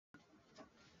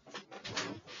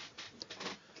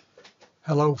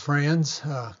Hello, friends.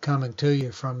 Coming to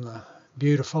you from the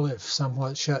beautiful, if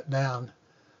somewhat shut down,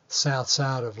 south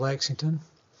side of Lexington.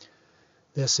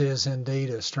 This is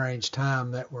indeed a strange time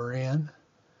that we're in.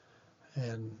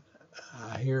 And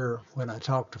I hear when I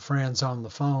talk to friends on the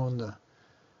phone, the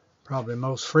probably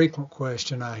most frequent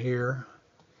question I hear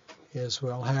is,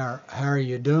 well, how are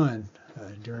you doing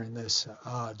during this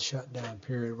odd shutdown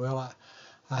period? Well,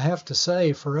 I have to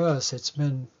say for us, it's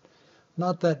been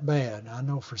not that bad. I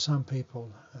know for some people,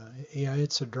 yeah,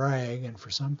 it's a drag, and for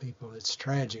some people it's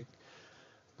tragic.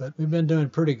 But we've been doing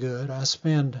pretty good. I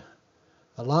spend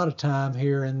a lot of time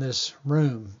here in this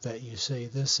room that you see.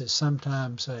 This is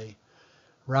sometimes a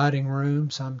writing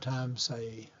room, sometimes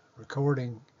a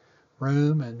recording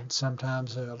room, and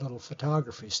sometimes a little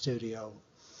photography studio.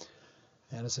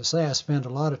 And as I say, I spend a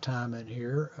lot of time in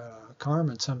here.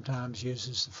 Carmen sometimes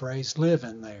uses the phrase live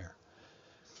in there.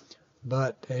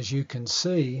 But as you can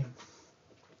see,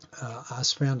 I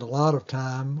spend a lot of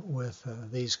time with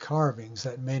these carvings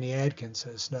that Minnie Adkins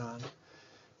has done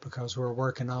because we're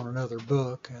working on another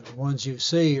book. And the ones you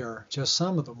see are just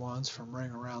some of the ones from Ring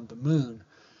Around the Moon.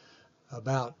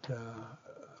 About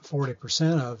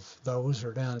 40% of those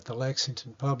are down at the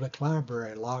Lexington Public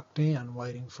Library, locked in,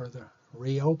 waiting for the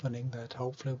reopening that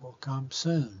hopefully will come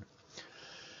soon.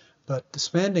 But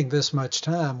spending this much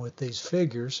time with these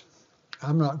figures,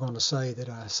 I'm not going to say that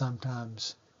I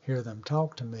sometimes hear them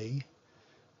talk to me,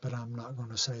 but I'm not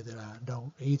going to say that I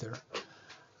don't either.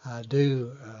 I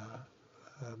do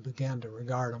begin to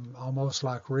regard them almost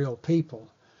like real people.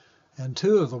 And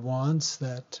two of the ones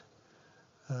that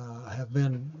have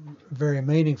been very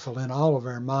meaningful in all of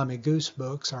our Mommy Goose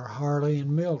books are Harley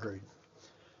and Mildred.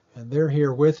 And they're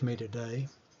here with me today.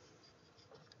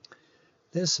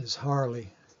 This is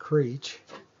Harley Creech,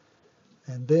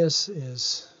 and this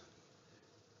is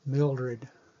Mildred,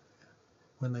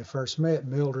 when they first met,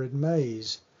 Mildred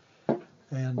Mays.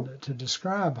 And to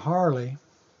describe Harley,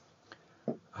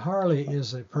 Harley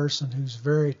is a person who's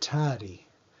very tidy.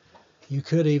 You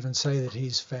could even say that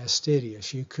he's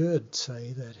fastidious. You could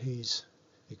say that he's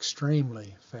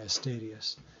extremely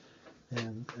fastidious.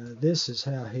 And this is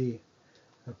how he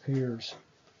appears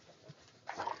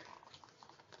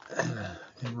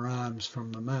in Rhymes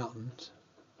from the Mountains.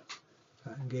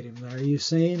 If I can get him there. You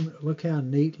see him? Look how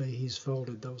neatly he's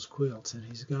folded those quilts, and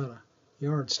he's got a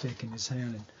yardstick in his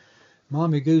hand. And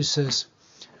Mommy Goose says,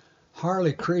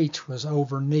 Harley Creech was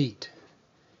over neat.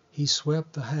 He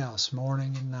swept the house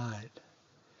morning and night.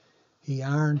 He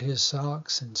ironed his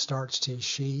socks and starched his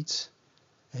sheets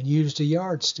and used a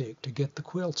yardstick to get the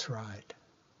quilts right.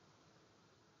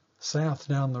 South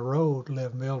down the road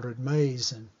lived Mildred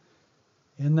Mays, and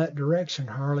in that direction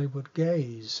Harley would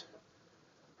gaze.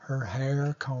 Her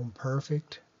hair combed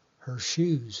perfect, her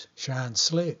shoes shined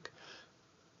slick.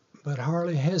 But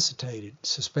Harley hesitated,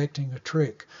 suspecting a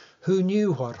trick. Who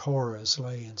knew what horrors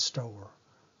lay in store?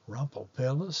 Rumpled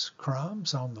pillows,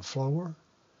 crumbs on the floor.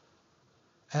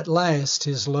 At last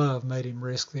his love made him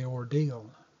risk the ordeal,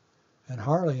 and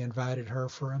Harley invited her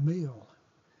for a meal.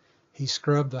 He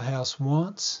scrubbed the house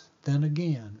once, then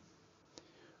again.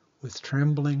 With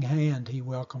trembling hand he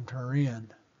welcomed her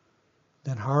in.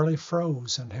 Then Harley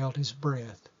froze and held his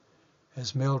breath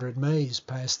as Mildred Mays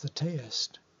passed the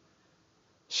test.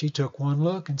 She took one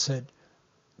look and said,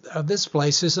 this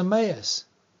place is a mess.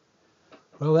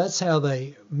 Well, that's how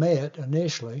they met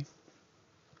initially.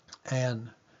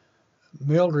 And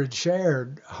Mildred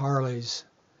shared Harley's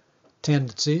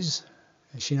tendencies.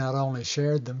 And she not only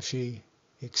shared them, she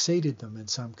exceeded them in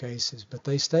some cases. But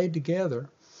they stayed together.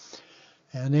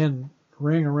 And in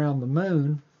Ring Around the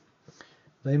Moon,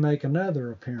 they make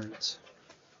another appearance.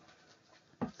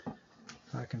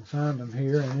 If I can find them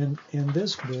here. And in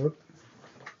this book,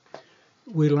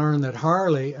 we learn that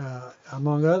Harley,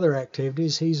 among other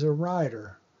activities, he's a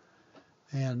writer.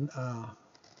 And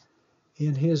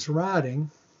in his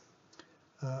writing,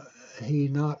 he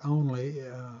not only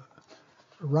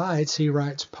writes, he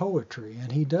writes poetry.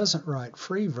 And he doesn't write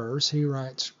free verse, he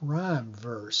writes rhyme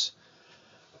verse.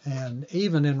 And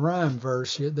even in rhyme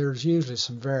verse, there's usually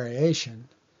some variation,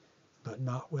 but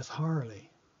not with Harley.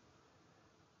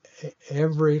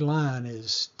 Every line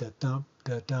is da-dump,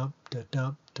 da-dump,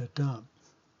 da-dump, da-dump.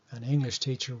 An English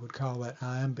teacher would call that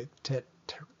iambic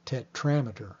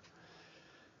tetrameter.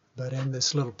 But in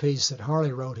this little piece that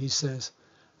Harley wrote, he says,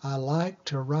 I like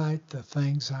to write the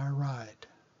things I write.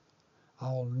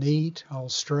 All neat, all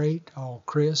straight, all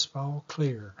crisp, all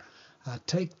clear. I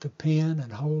take the pen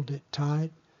and hold it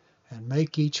tight and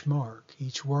make each mark,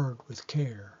 each word with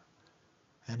care.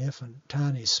 And if a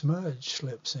tiny smudge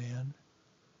slips in,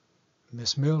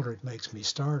 Miss Mildred makes me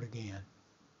start again.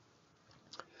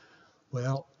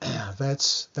 Well,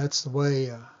 that's the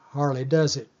way Harley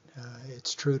does it.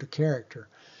 It's true to character.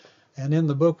 And in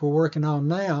the book we're working on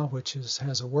now, which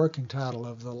has a working title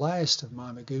of The Last of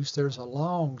Mommy Goose, there's a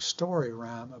long story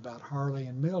rhyme about Harley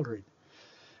and Mildred.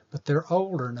 But they're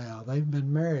older now. They've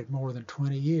been married more than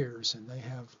 20 years, and they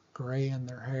have gray in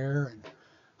their hair, and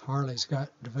Harley's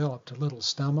developed a little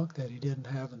stomach that he didn't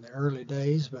have in the early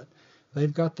days, but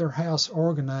they've got their house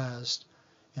organized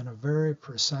in a very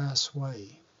precise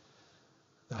way.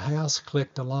 The house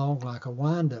clicked along like a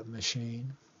wind-up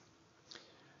machine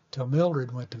till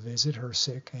Mildred went to visit her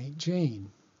sick Aunt Jean.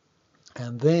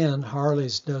 And then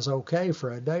Harley's does okay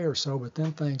for a day or so, but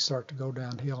then things start to go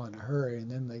downhill in a hurry, and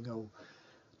then they go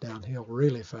downhill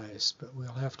really fast. But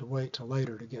we'll have to wait till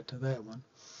later to get to that one.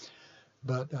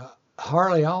 But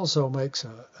Harley also makes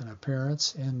an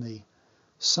appearance in the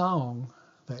song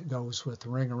that goes with the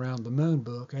Ring Around the Moon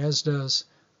book, as does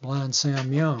Blind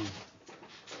Sam Young.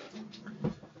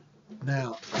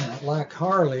 Now, like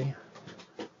Harley,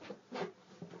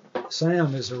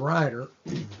 Sam is a writer,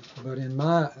 but in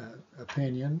my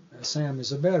opinion, Sam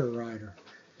is a better writer.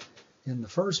 In the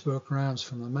first book, Rhymes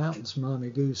from the Mountains, Mommy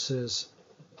Goose says,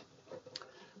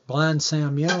 Blind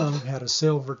Sam Young had a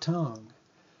silver tongue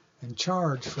and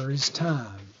charged for his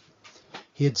time.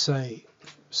 He'd say,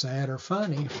 sad or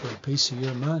funny for a piece of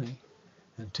your money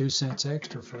and 2 cents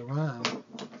extra for rhyme.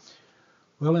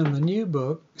 Well, in the new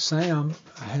book, Sam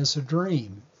has a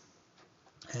dream,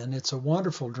 and it's a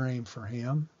wonderful dream for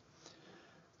him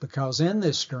because in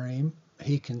this dream,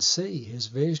 he can see. His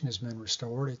vision has been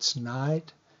restored. It's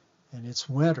night, and it's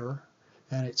winter,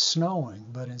 and it's snowing,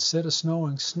 but instead of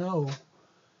snowing snow,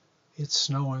 it's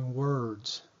snowing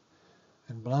words.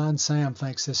 And Blind Sam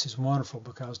thinks this is wonderful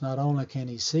because not only can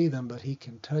he see them, but he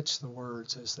can touch the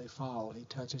words as they fall. He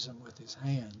touches them with his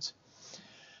hands.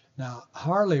 Now,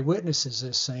 Harley witnesses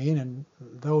this scene, and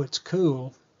though it's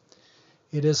cool,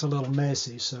 it is a little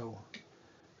messy, so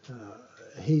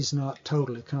he's not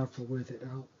totally comfortable with it.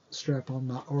 I'll strap on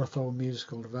my ortho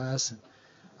musical device, and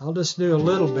I'll just do a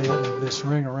little bit of this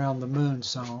Ring Around the Moon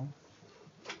song,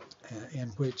 in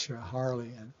which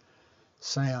Harley and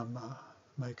Sam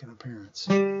make an appearance.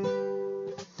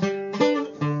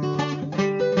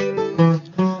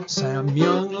 Sam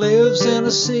Young lives in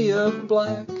a sea of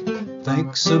black,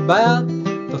 thinks about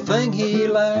the thing he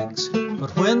lacks,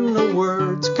 but when the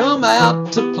words come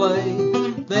out to play,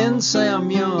 then Sam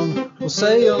Young will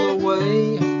sail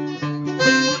away.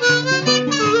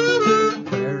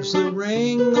 There's the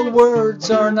ring, the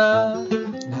words are nigh,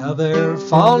 now they're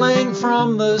falling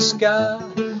from the sky.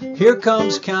 Here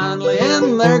comes kindly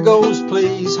and there goes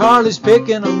please, Harley's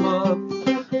picking them up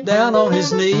down on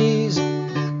his knees.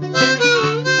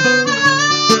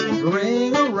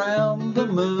 Ring around the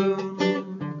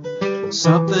moon,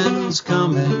 something's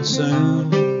coming soon.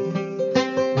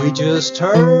 We just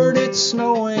heard its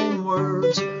snowing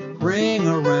words, ring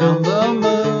around the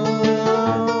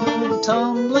moon,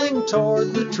 tumbling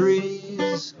toward the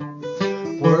trees,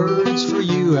 words for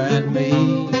you and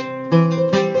me.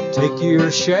 Take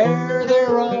your share,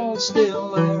 they're all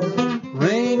still there,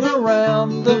 ring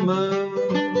around the moon.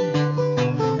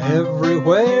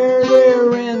 Everywhere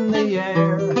they're in the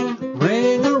air,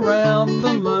 ring around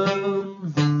the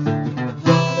moon.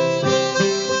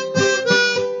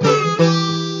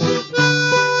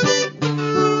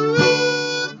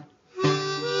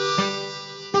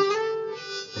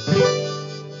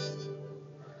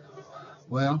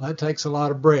 Well, that takes a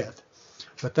lot of breath.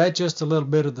 But that's just a little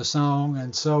bit of the song,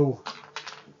 and so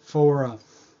for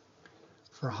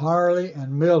Harley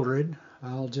and Mildred,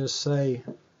 I'll just say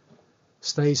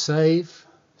stay safe,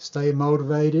 stay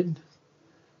motivated,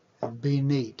 and be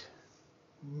neat,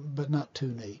 but not too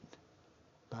neat.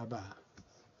 Bye-bye.